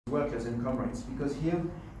workers and comrades, because here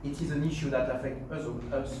it is an issue that affects us all.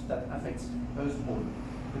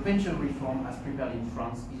 The pension reform as prepared in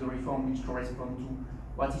France is a reform which corresponds to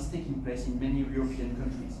what is taking place in many European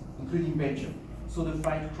countries, including Belgium. So the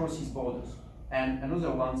fight crosses borders. And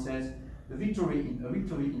another one says a victory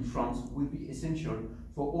in France will be essential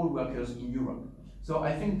for all workers in Europe. So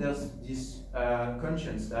I think there's this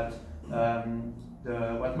conscience that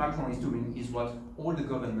what Macron is doing is what all the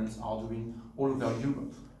governments are doing all over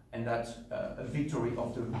Europe, and that a victory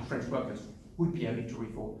of the French workers would be a victory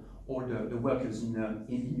for all the workers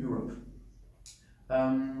in Europe.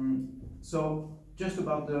 So just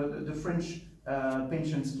about the French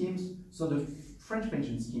pension schemes. So the French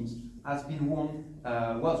pension schemes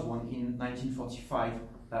was won in 1945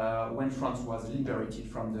 when France was liberated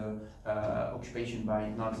from the occupation by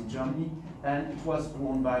Nazi Germany, and it was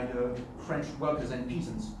won by the French workers and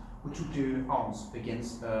peasants who took their arms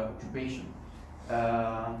against occupation.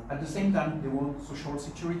 At the same time, they won social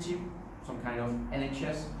security, some kind of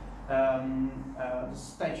NHS, the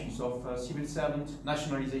status of civil servant,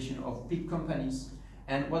 nationalization of big companies,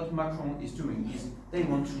 and what Macron is doing is they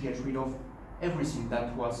want to get rid of everything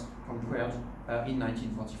that was conquered in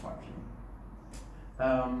 1945.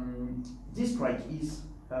 This strike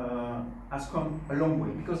has come a long way,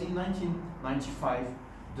 because in 1995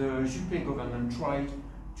 the Juppé government tried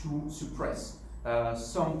to suppress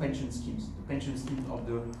some pension schemes, the pension schemes of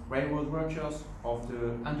the railroad workers, of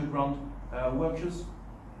the underground workers,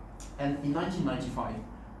 and in 1995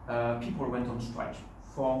 people went on strike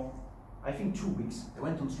for, I think, 2 weeks. They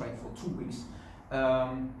went on strike for 2 weeks,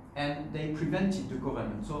 and they prevented the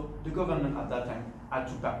government. So the government at that time had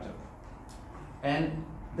to back up. And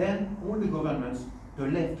then all the governments, the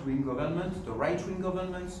left-wing governments, the right-wing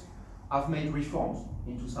governments, have made reforms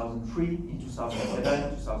in 2003, in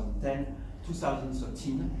 2007, 2010,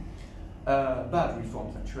 2013. Bad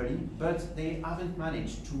reforms actually, but they haven't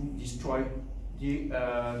managed to destroy the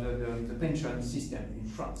pension system in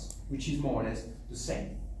France, which is more or less the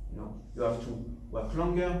same. You have to work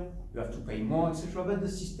longer, you have to pay more, etc. But the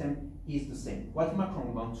system is the same. What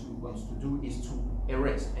Macron wants to do is to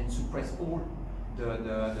erase and suppress all the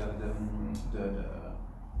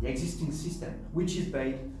existing system, which is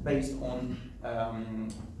based on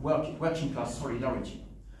working class solidarity.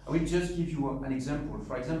 I will just give you an example.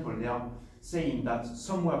 For example, they are saying that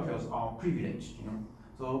some workers are privileged.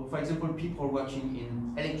 So, for example, people working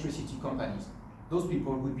in electricity companies, those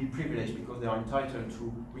people would be privileged because they are entitled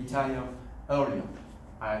to retire earlier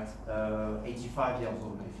at 85 years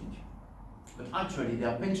old, I think. But actually, they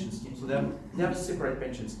are pension schemes, so they have separate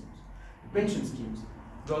pension schemes. The pension schemes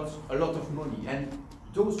got a lot of money, and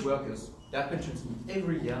those workers, their pension schemes,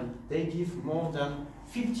 every year, they give more than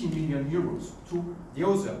 50 million euros to the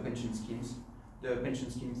other pension schemes, the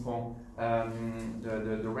pension scheme for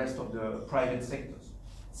the rest of the private sectors.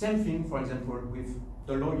 Same thing, for example, with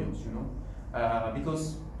the lawyers,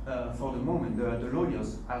 because for the moment, the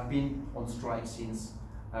lawyers have been on strike since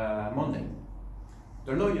Monday.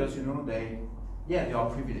 The lawyers, they are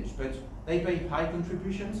privileged, but they pay high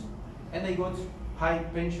contributions and they got high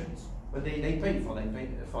pensions, but they pay for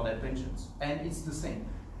their pensions, and it's the same.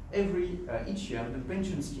 Each year, the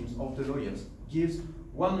pension schemes of the lawyers gives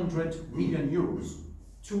 100 million euros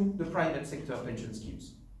to the private sector pension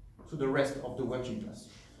schemes, to the rest of the working class.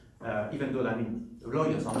 Even though, the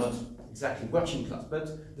lawyers are not exactly working class,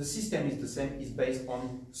 but the system is the same, is based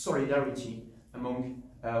on solidarity among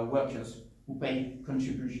workers who pay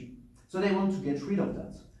contribution. So they want to get rid of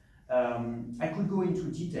that. I could go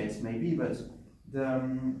into details maybe, but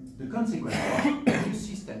the consequence of the new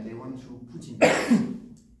system they want to put in place,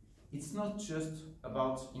 it's not just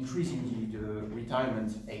about increasing the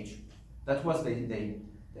retirement age. That was they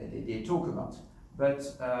talk about. But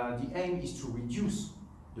the aim is to reduce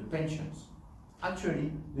the pensions.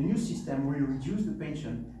 Actually, the new system will reduce the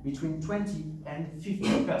pension between 20 and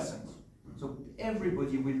 50%. So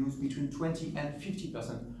everybody will lose between 20 and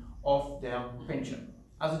 50% of their pension.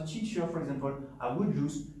 As a teacher, for example, I would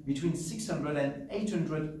lose between 600 and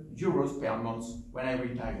 800 euros per month when I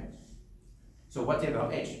retire. So whatever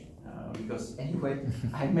age, because anyway,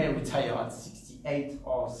 I may retire at 68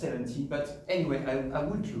 or 70, but anyway, I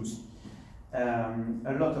would lose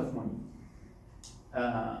a lot of money.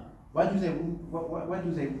 Why do they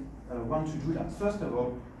want to do that? First of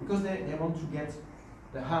all, because they want to get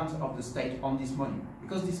the hands of the state on this money.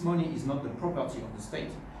 Because this money is not the property of the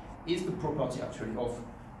state, it's the property actually of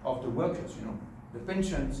the workers. The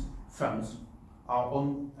pension funds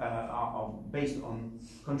are based on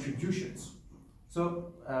contributions.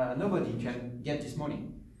 So nobody can get this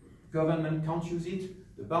money. Government can't use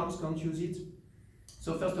it, the banks can't use it.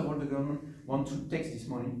 So first of all, the government want to take this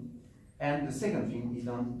money. And the second thing is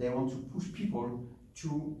that they want to push people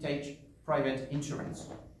to take private insurance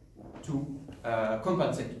to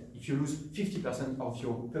compensate. If you lose 50% of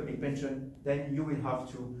your public pension, then you will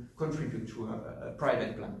have to contribute to a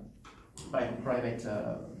private plan, by a private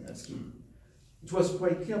scheme. It was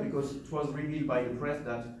quite clear because it was revealed by the press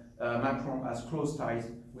that Macron has close ties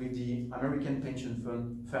with the American pension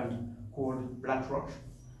fund called BlackRock,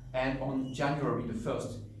 and on January the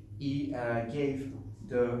 1st, he gave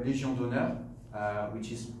the Légion d'honneur,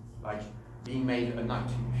 which is like being made a knight,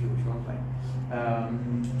 if you want, like,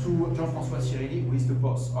 to Jean-François Cirelli, who is the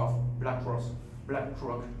boss of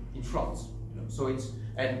BlackRock in France. So it's,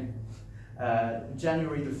 and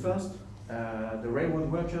January the 1st, the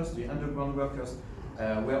railroad workers, the underground workers,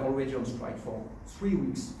 were already on strike for 3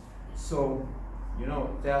 weeks. So, you know,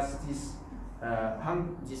 there's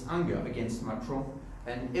this anger against Macron,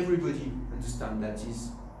 and everybody understands that he's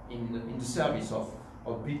in the service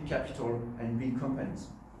of big capital and big companies.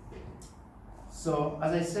 So,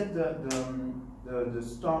 as I said, the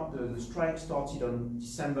strike started on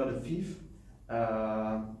December the 5th,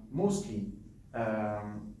 mostly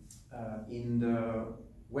in the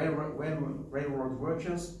railroad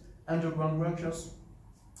workers, underground workers.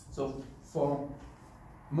 So, for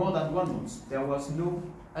more than 1 month, there was no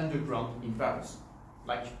underground in Paris.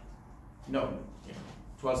 Like, no, it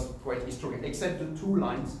was quite historic, except the 2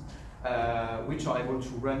 lines which are able to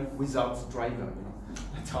run without driver,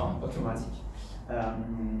 that are automatic.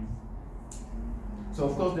 So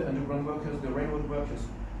of course the underground workers, the railroad workers,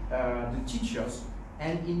 the teachers,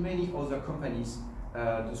 and in many other companies,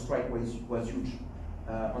 the strike was huge.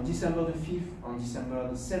 On December the 5th, on December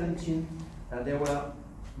the 17th, there were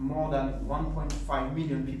more than 1.5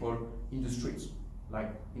 million people in the streets. Like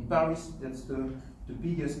in Paris, that's the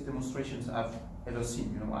biggest demonstrations I've ever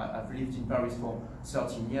seen. You know, I've lived in Paris for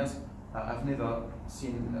 13 years. I've never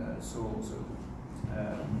seen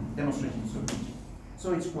demonstrations so big.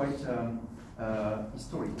 So it's quite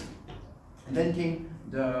historic. And then came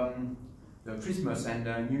the Christmas and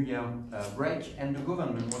New Year break, and the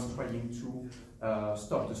government was trying to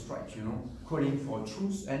stop the strike, you know, calling for a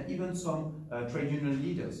truce, and even some trade union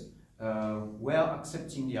leaders were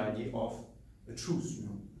accepting the idea of a truce, you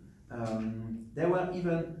know. They were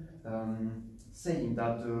even saying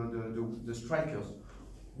that the strikers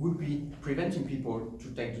would be preventing people to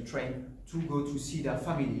take the train to go to see their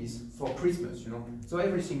families for Christmas, you know. So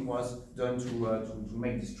everything was done to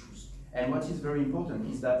make this truce. And what is very important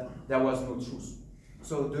is that there was no truce.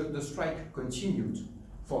 So the strike continued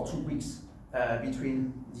for 2 weeks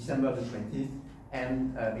between December the 20th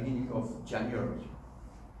and beginning of January.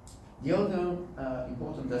 The other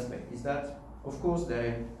important aspect is that, of course,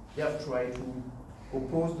 they have tried to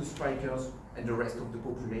oppose the strikers and the rest of the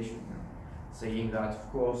population, you know, saying that,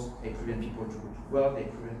 of course, they prevent people to go to work, they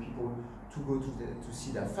prevent people to go to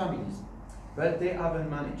see their families, but they haven't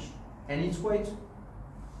managed. And it's quite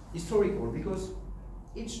historical because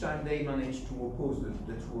each time they manage to oppose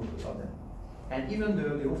the 2 of them. And even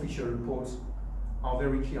the official reports are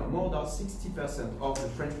very clear. More than 60% of the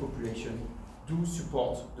French population do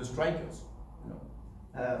support the strikers. You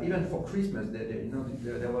know. Even for Christmas,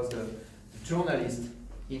 there was a journalist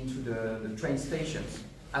into the train stations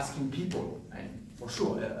asking people, and for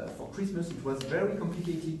sure, for Christmas it was very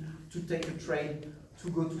complicated to take a train to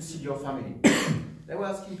go to see your family. They were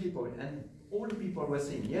asking people, and all the people were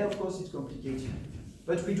saying, yeah, of course it's complicated,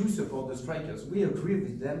 but we do support the strikers, we agree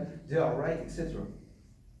with them, they are right, etc.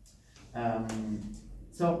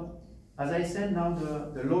 So, as I said, now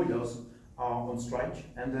the lawyers are on strike,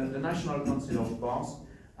 and the National Council of Bars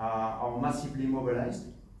are massively mobilized.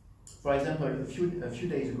 For example, a few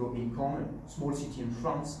days ago in Caen, a small city in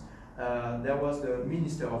France, there was the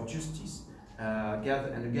Minister of Justice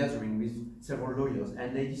and a gathering with several lawyers,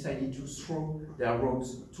 and they decided to throw their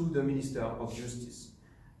robes to the Minister of Justice.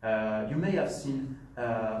 You may have seen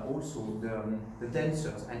also the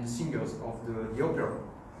dancers and the singers of the opera.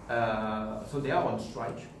 So they are on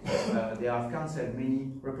strike. They have cancelled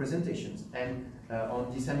many representations, and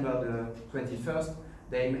on December the 21st,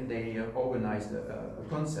 they organized a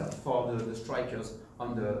concert for the strikers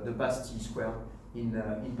on the Bastille Square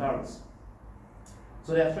in Paris.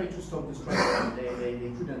 So they are trying to stop the strike, and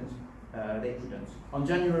they couldn't. On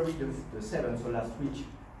January the 7th, so last week,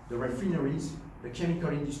 the refineries, the chemical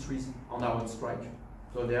industries are now on strike.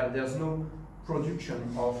 So there's no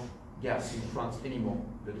production of gas in France anymore.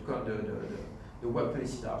 The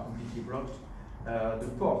workplaces are completely blocked. The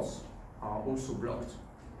ports are also blocked.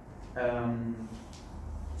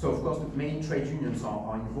 So of course the main trade unions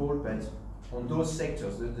are involved, but on those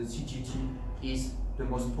sectors the CGT is the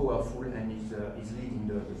most powerful and is leading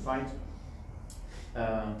the fight.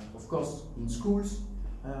 of course, in schools,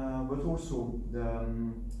 but also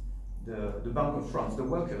the Bank of France, the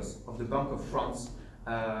workers of the Bank of France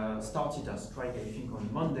started a strike, I think, on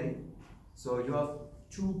Monday. So you have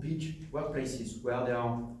two big workplaces where they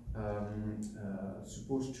are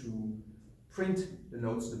supposed to print the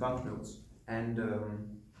notes, the banknotes, and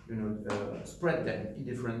spread them in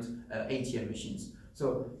different ATM machines.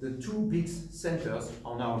 So the two big centers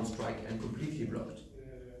are now on strike and completely blocked.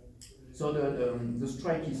 So the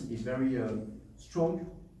strike is very strong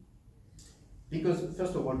because,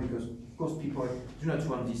 first of all, because of course people do not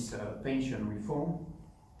want this pension reform,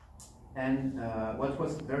 and what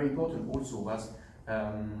was very important also was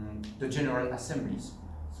the general assemblies.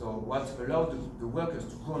 So what allowed the workers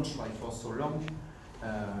to go on strike for so long,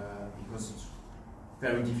 because it's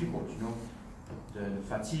very difficult, the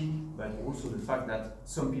fatigue, but also the fact that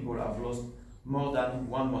some people have lost more than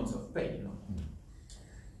 1 month of pay.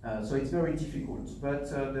 So it's very difficult, but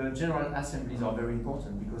the general assemblies are very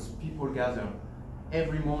important because people gather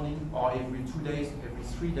every morning or every 2 days, every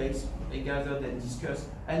 3 days. They gather, they discuss,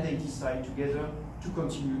 and they decide together to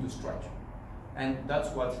continue the strike. And that's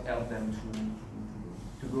what helped them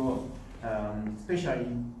to go on, especially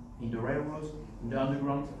in the railroads, in the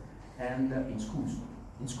underground, and in schools.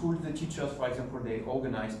 In schools, the teachers, for example, they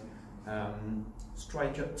organize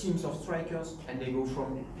teams of strikers, and they go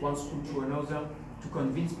from one school to another to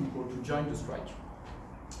convince people to join the strike.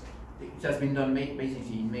 It has been done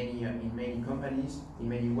basically in many companies, in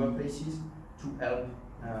many workplaces, to help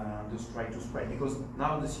the strike to spread. Because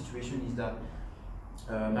now the situation is that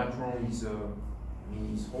Macron is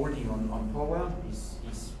holding on power,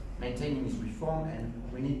 is maintaining his reform, and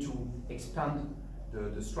we need to expand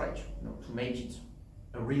the strike, to make it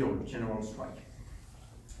a real general strike.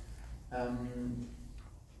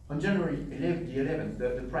 On January 11th,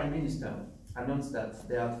 the Prime Minister announced that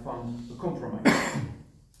they had found a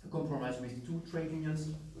compromise with two trade unions,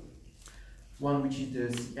 one which is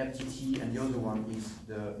the FTT and the other one is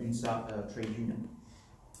the UNSA trade union.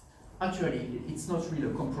 Actually, it's not really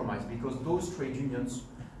a compromise because those trade unions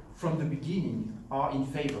from the beginning are in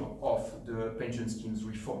favor of the pension schemes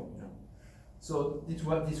reform. So this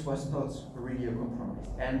was not really a compromise.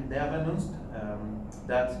 And they have announced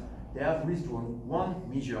that they have withdrawn one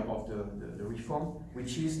measure of the reform,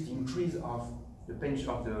 which is the increase of the pension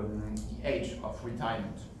of the age of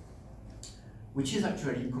retirement, which is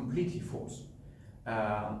actually completely false.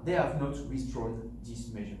 They have not withdrawn this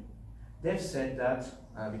measure. They've said that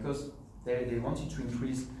because they wanted to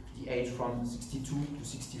increase the age from 62 to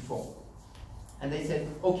 64. And they said,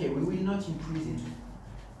 okay, we will not increase it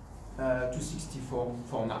to 64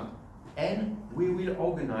 for now. And we will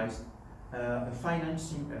organize a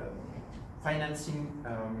financing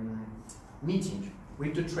meeting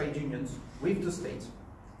with the trade unions, with the state.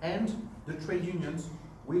 And the trade unions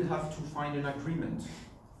will have to find an agreement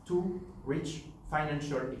to reach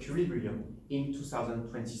financial equilibrium in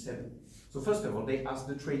 2027. So first of all, they asked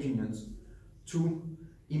the trade unions to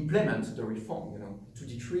implement the reform, to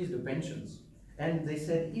decrease the pensions. And they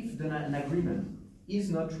said if an agreement is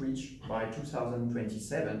not reached by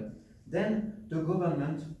 2027, then the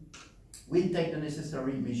government will take the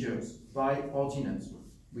necessary measures by ordinance,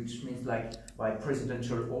 which means like by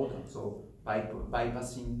presidential order, so by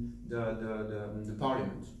bypassing the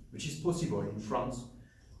parliament, which is possible in France.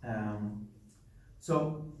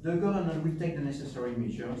 So the government will take the necessary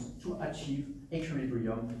measures to achieve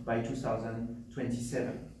equilibrium by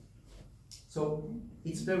 2027. So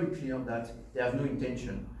it's very clear that they have no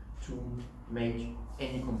intention to make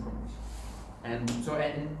any compromise. And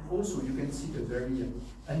also you can see the very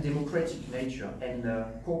undemocratic nature and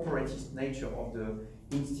corporatist nature of the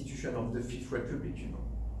institution of the Fifth Republic,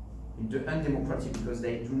 In the undemocratic because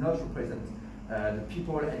they do not represent the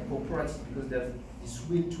people, and corporatist because they have this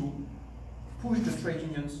will to push the trade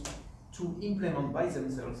unions to implement by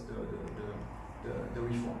themselves the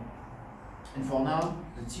reform. And for now,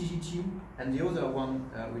 the CGT and the other one,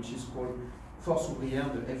 which is called Force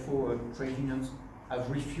Ouvrière, the FO trade unions, have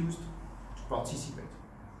refused to participate.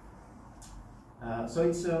 So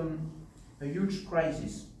it's a huge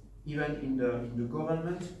crisis, even in the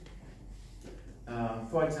government.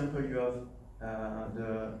 For example, you have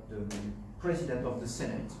the President of the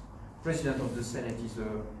Senate. President of the Senate is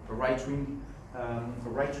a right-wing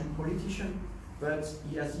politician, but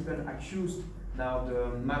he has even accused now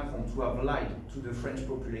the Macron to have lied to the French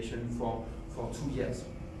population for 2 years.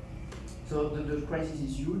 So the crisis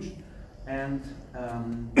is huge, and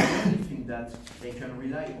the only thing that they can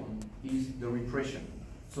rely on is the repression.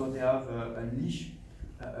 So they have unleashed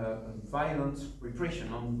a violent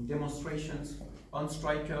repression on demonstrations, on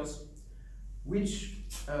strikers, which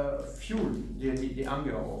fueled the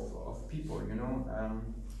anger of people, you know.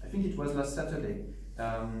 I think it was last Saturday.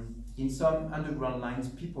 In some underground lines,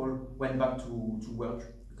 people went back to work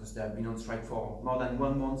because they had been on strike for more than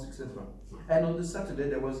 1 month, etc. And on the Saturday,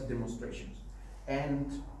 there was demonstrations.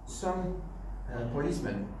 And some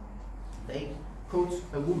policemen, they caught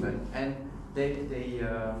a woman and they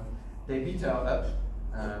beat her up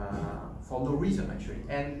for no reason, actually.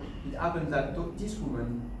 And it happened that this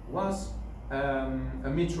woman was a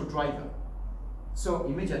metro driver. So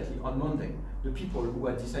immediately on Monday, the people who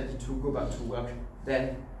had decided to go back to work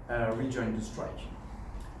then rejoined the strike.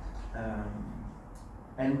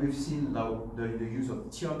 And we've seen now the use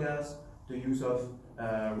of tear gas, the use of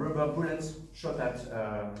rubber bullets shot at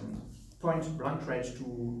point blank range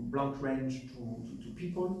to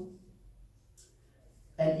people.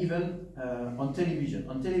 And even on television.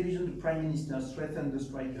 On television, the Prime Minister threatened the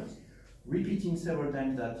strikers, repeating several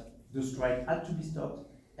times that the strike had to be stopped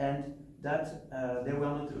and that they were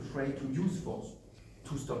not afraid to use force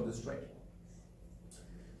to stop the strike.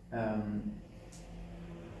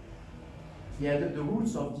 Yeah, the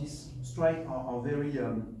rules of this strike are very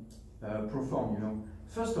profound, you know.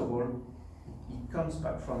 First of all, it comes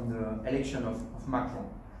back from the election of Macron.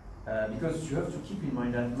 Because you have to keep in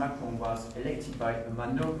mind that Macron was elected by a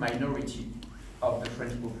minority of the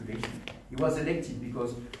French population. He was elected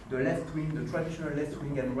because the left-wing, the traditional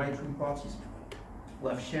left-wing and right-wing parties who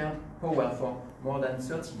have shared power for more than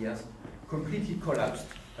 30 years completely collapsed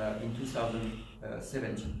in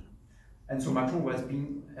 2017. And so Macron was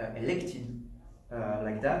being elected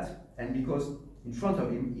like that, and because in front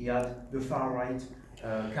of him he had the far-right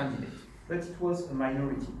candidate, but it was a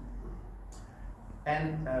minority.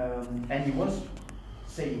 And he was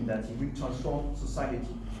saying that he will transform society.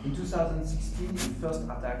 In 2016, he first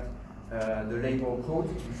attacked the labor code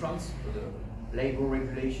in France, the labor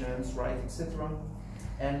regulations, rights, etc.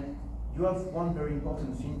 And you have one very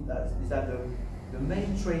important thing, that is that the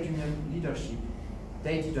main trade union leadership,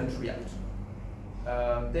 they didn't react.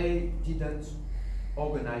 They didn't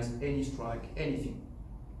organize any strike, anything.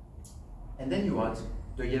 And then you had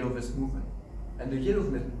the Yellow Vest movement. And the Yellow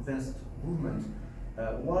Vest movement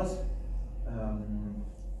was,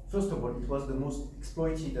 first of all, it was the most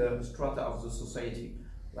exploited strata of the society,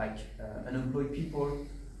 like unemployed people,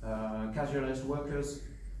 casualist workers,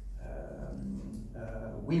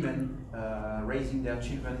 women raising their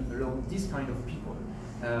children alone, this kind of people.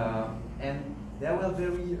 And they were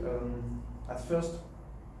very, at first,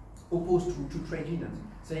 opposed to trade unions,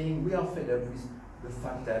 saying we are fed up with the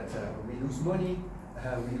fact that we lose money,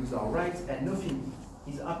 we lose our rights, and nothing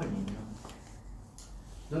is happening.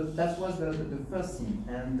 That was the first thing,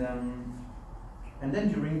 and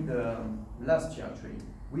then during the last year, actually,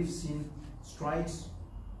 we've seen strikes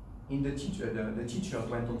in the teachers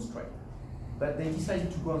went on strike, but they decided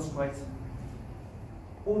to go on strike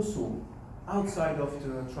also outside of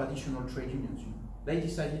the traditional trade unions. They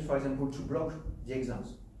decided, for example, to block the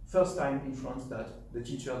exams. First time in France that the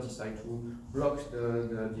teachers decide to block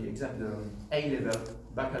the exam, the A-level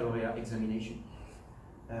baccalaureate examination.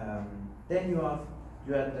 Then you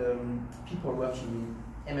had people working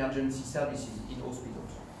in emergency services in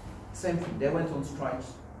hospitals. Same thing, they went on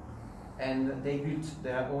strikes and they built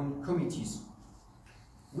their own committees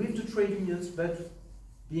with the trade unions, but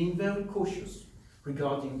being very cautious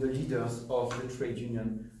regarding the leaders of the trade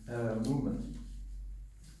union movement.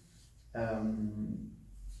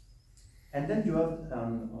 And then you have,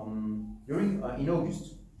 in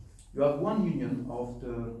August, you have one union of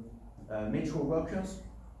the metro workers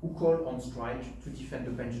who called on strike to defend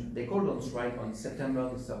the pension. They called on strike on September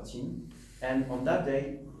the 13th, and on that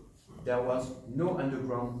day, there was no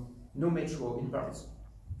underground, no metro in Paris,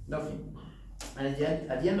 nothing. And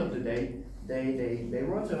at the end of the day, they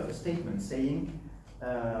wrote a statement saying,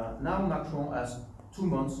 now Macron has 2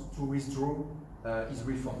 months to withdraw his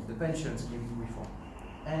reform, the pension scheme reform.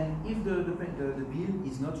 And if the bill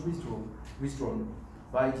is not withdrawn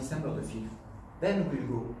by December the 5th, then we'll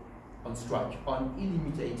go on strike, on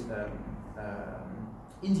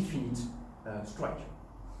indefinite strike.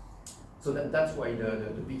 So that's why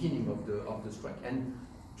the beginning of the strike. And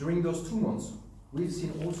during those 2 months, we've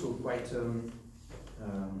seen also quite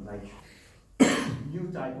like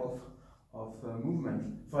new type of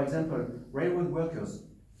movement. For example, railroad workers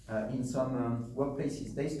in some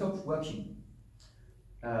workplaces, they stopped working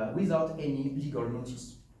without any legal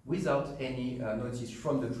notice, without any notice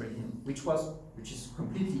from the trade union, which is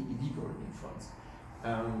completely illegal in France.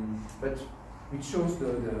 But it shows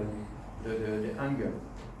the anger.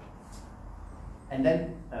 And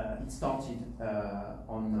then it started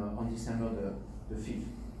on December the 5th.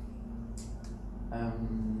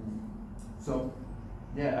 So,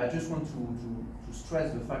 yeah, I just want to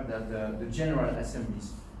stress the fact that the general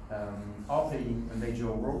assemblies are playing a major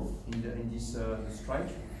role in this strike.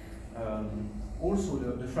 Also,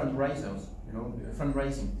 the fundraisers,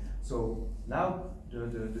 fundraising. So now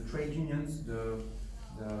the trade unions, the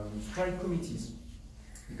strike committees,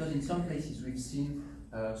 because in some places we've seen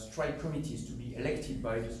strike committees to be elected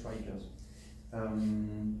by the strikers.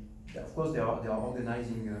 Of course, they are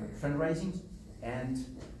organizing fundraisings, and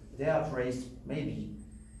they have raised maybe,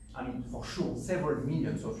 I mean, for sure, several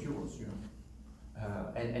millions of euros,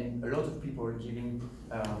 and a lot of people are giving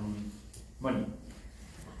money.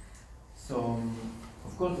 So,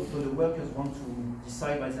 of course, also the workers want to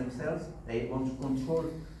decide by themselves. They want to control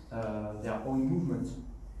their own movement,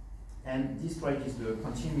 and this strike is the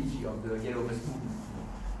continuity of the Yellow Vest movement,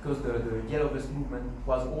 because the Yellow Vest movement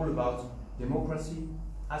was all about democracy,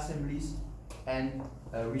 assemblies, and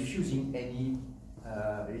refusing any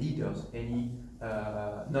leaders, any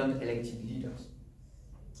non-elected leaders.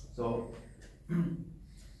 So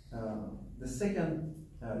the second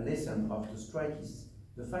lesson of the strike is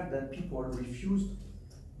the fact that people refused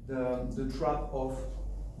the trap of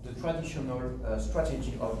the traditional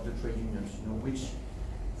strategy of the trade unions, which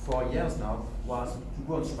for years now was to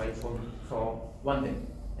go on strike for one day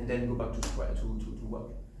and then go back to work.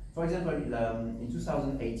 For example, in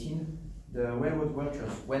 2018, the railroad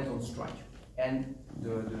workers went on strike, and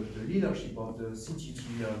the leadership of the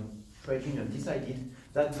CGT trade union decided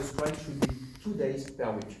that the strike should be 2 days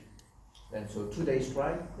per week. And so 2 days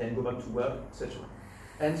strike, then go back to work, etc.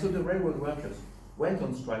 And so the railroad workers went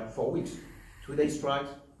on strike for weeks. 2 days strike,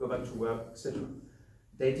 go back to work, etc.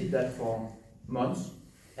 They did that for months,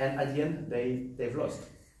 and at the end, they've lost.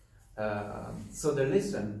 So the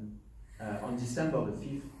lesson on December the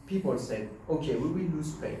 5th, people said, okay, we will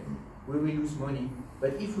lose pay, we will lose money,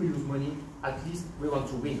 but if we lose money, at least we want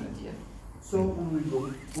to win at the end. So we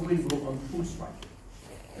will go on full strike.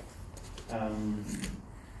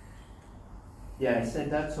 Yeah, I said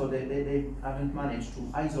that, so they haven't managed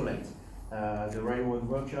to isolate the railroad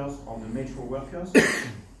workers or the metro workers,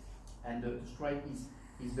 and the strike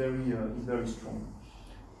is very strong.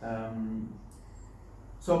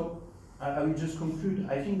 So I will just conclude.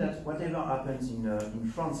 I think that whatever happens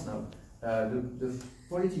in France now, the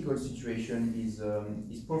political situation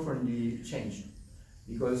is profoundly changed,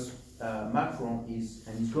 because Macron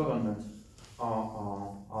and his government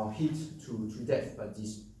are hit to death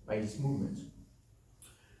by this movement.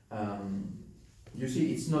 You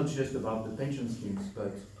see, it's not just about the pension schemes,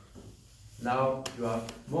 but now you have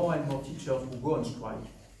more and more teachers who go on strike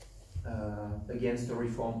against the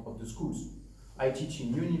reform of the schools. I teach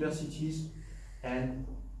in universities, and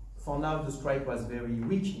for now the strike was very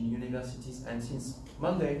weak in universities, and since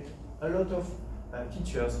Monday a lot of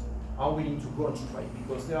teachers are willing to go on strike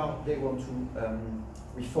because they want to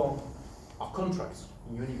reform our contracts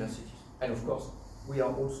in universities. And of course we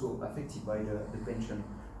are also affected by the pension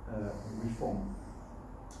reform.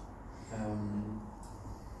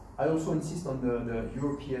 I also insist on the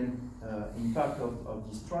European impact of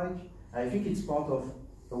this strike. I think it's part of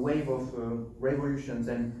a wave of revolutions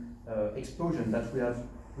and explosions that we have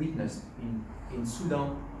witnessed in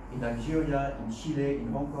Sudan, in Nigeria, in Chile,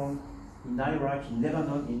 in Hong Kong, in Iraq, in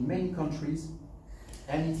Lebanon, in many countries.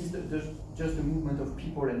 And it is just a movement of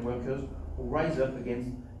people and workers who rise up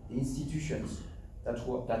against the institutions that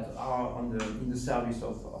are in the service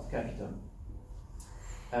of capital.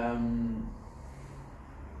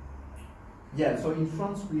 Yeah, so in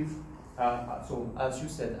France we've, so as you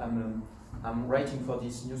said, I'm writing for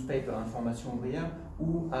this newspaper, Information Ouvrière,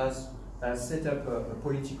 who has set up a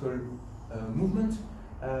political movement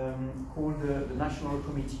called the National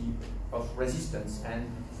Committee of Resistance, and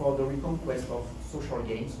for the reconquest of social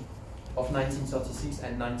gains of 1936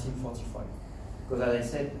 and 1945. Because as I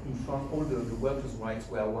said, in France, all the workers' rights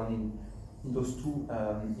were won in those two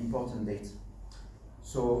important dates.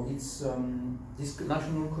 So it's this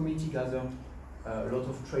national committee gathered a lot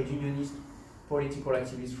of trade unionists, political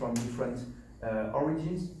activists from different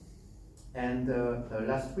origins, and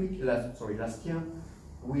last year,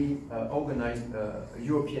 we organized a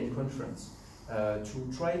European conference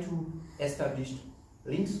to try to establish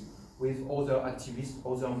links with other activists,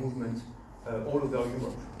 other movements all over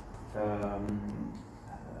Europe.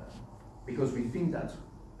 Because we think that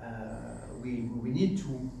we need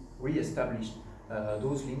to re-establish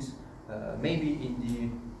those links, maybe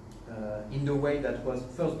in the way that was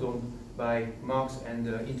first done by Marx and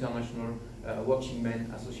the International Working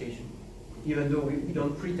Men Association. Even though we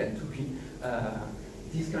don't pretend to be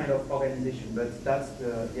this kind of organization, but that's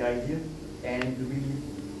the idea, and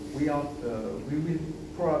we will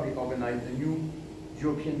probably organize a new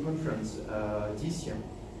European conference this year,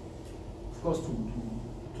 of course, to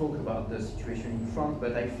talk about the situation in France,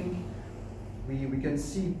 but I think we can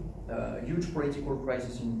see a huge political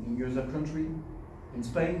crisis in other countries, in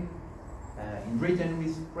Spain, in Britain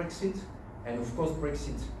with Brexit, and of course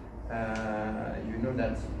Brexit, you know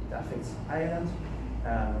that it affects Ireland,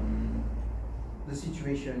 the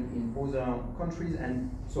situation in other countries, and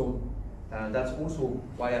so that's also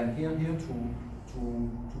why I'm here to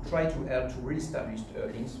try to help to re-establish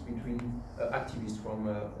links between activists from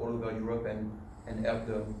all over Europe and help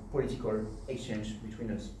the political exchange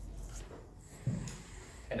between us.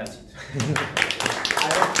 And that's it.